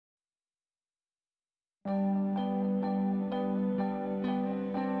What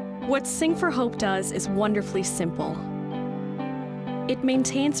Sing for Hope does is wonderfully simple. It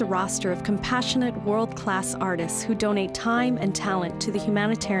maintains a roster of compassionate, world-class artists who donate time and talent to the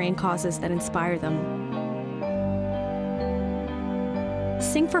humanitarian causes that inspire them.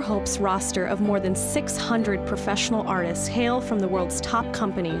 Sing for Hope's roster of more than 600 professional artists hail from the world's top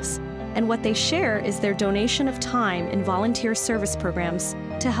companies, and what they share is their donation of time in volunteer service programs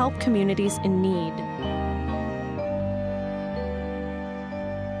to help communities in need.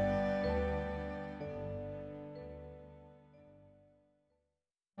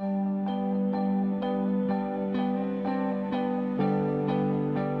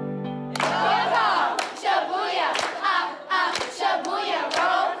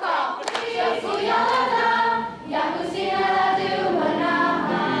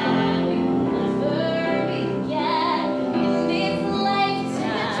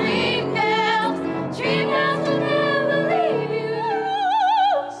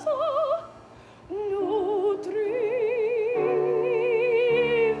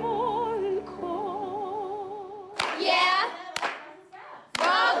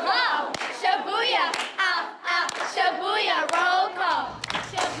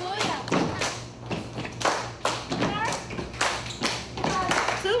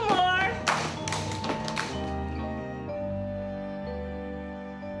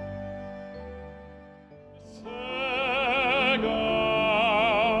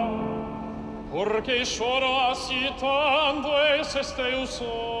 Porque choro agitando esse teu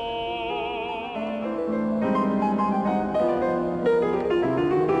som.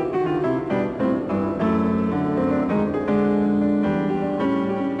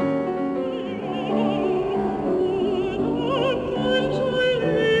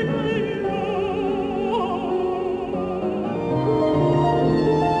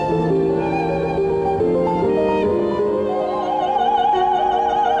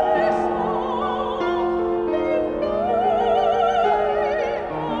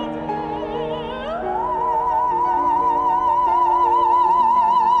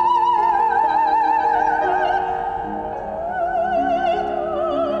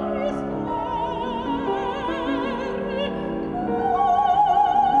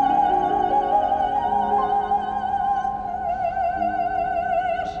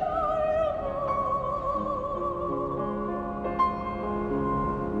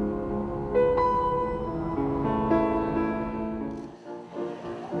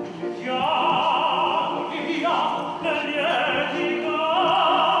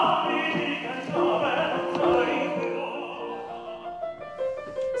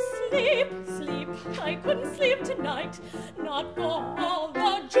 Sleep, I couldn't sleep tonight, not for all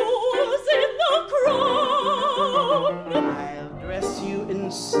the jewels in the crown. I'll dress you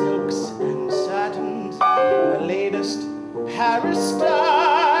in silks and satins, the latest Paris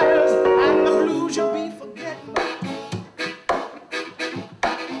styles, and the blues you'll be forgetting.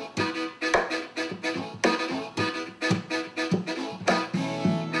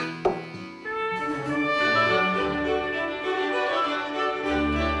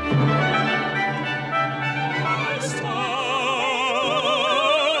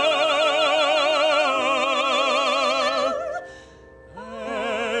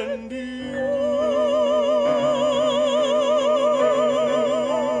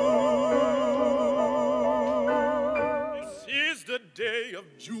 Day of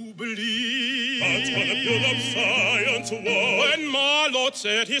Jubilee. God's gonna build up Zion's wall. When my Lord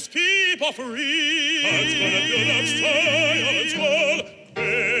set his people free. God's gonna build up Zion's wall.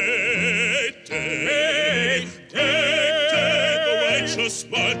 Take, the righteous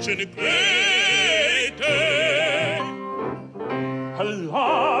march in a great day.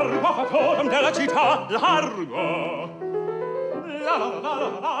 Largo fatum della città, largo. La la la la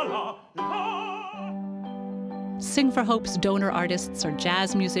la la la. Sing for Hope's donor artists are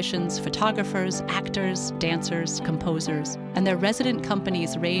jazz musicians, photographers, actors, dancers, composers, and their resident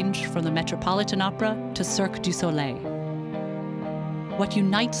companies range from the Metropolitan Opera to Cirque du Soleil. What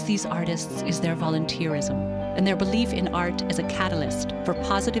unites these artists is their volunteerism and their belief in art as a catalyst for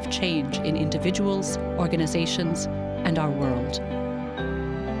positive change in individuals, organizations, and our world.